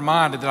 But I'm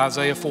reminded that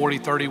Isaiah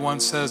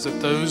 40:31 says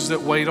that those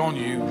that wait on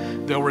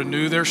you, they'll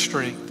renew their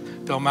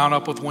strength. They'll mount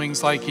up with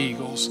wings like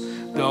eagles.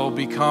 They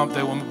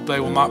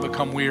will not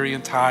become weary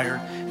and tired.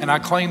 And I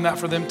claim that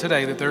for them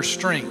today, that their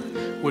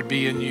strength would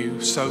be in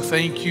you. So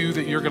thank you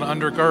that you're going to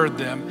undergird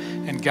them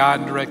and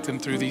guide and direct them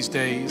through these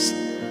days.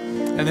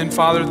 And then,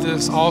 Father,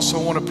 this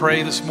also want to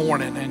pray this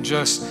morning and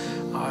just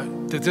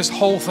that this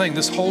whole thing,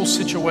 this whole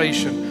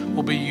situation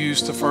will be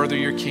used to further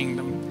your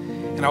kingdom.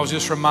 And I was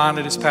just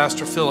reminded as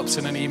Pastor Philip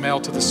sent an email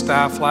to the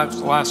staff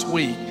last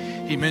week,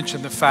 he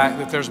mentioned the fact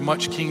that there's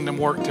much kingdom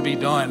work to be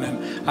done.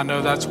 And I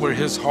know that's where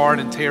his heart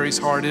and Terry's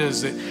heart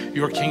is, that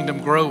your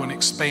kingdom grow and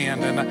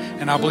expand.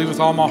 And I believe with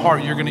all my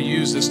heart, you're going to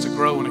use this to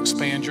grow and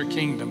expand your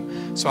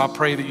kingdom. So I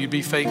pray that you'd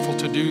be faithful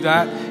to do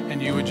that,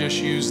 and you would just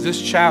use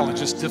this challenge,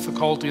 this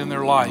difficulty in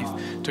their life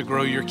to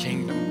grow your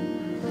kingdom.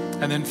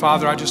 And then,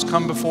 Father, I just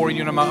come before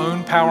you in my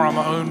own power, on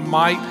my own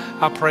might.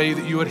 I pray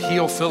that you would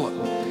heal Philip.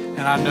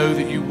 And I know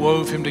that you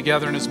wove him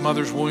together in his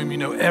mother's womb. You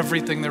know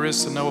everything there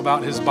is to know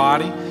about his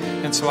body.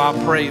 And so I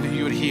pray that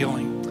you would heal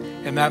him.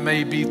 And that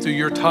may be through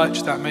your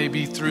touch. That may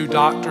be through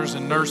doctors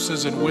and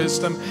nurses and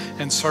wisdom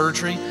and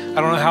surgery. I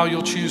don't know how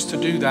you'll choose to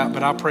do that,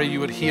 but I pray you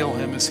would heal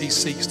him as he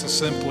seeks to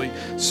simply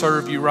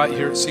serve you right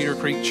here at Cedar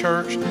Creek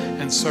Church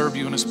and serve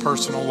you in his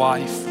personal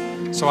life.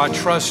 So I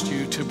trust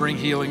you to bring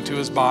healing to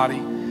his body.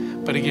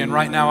 But again,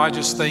 right now, I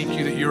just thank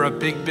you that you're a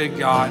big, big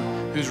God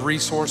whose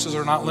resources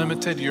are not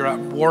limited. You're at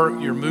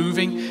work, you're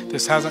moving.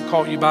 This hasn't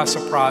caught you by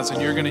surprise,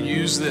 and you're going to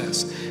use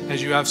this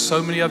as you have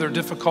so many other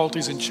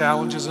difficulties and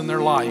challenges in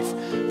their life.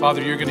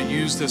 Father, you're going to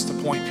use this to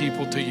point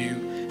people to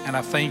you. And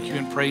I thank you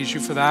and praise you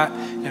for that,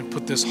 and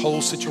put this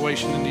whole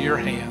situation into your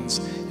hands,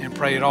 and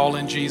pray it all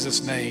in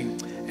Jesus' name.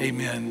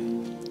 Amen.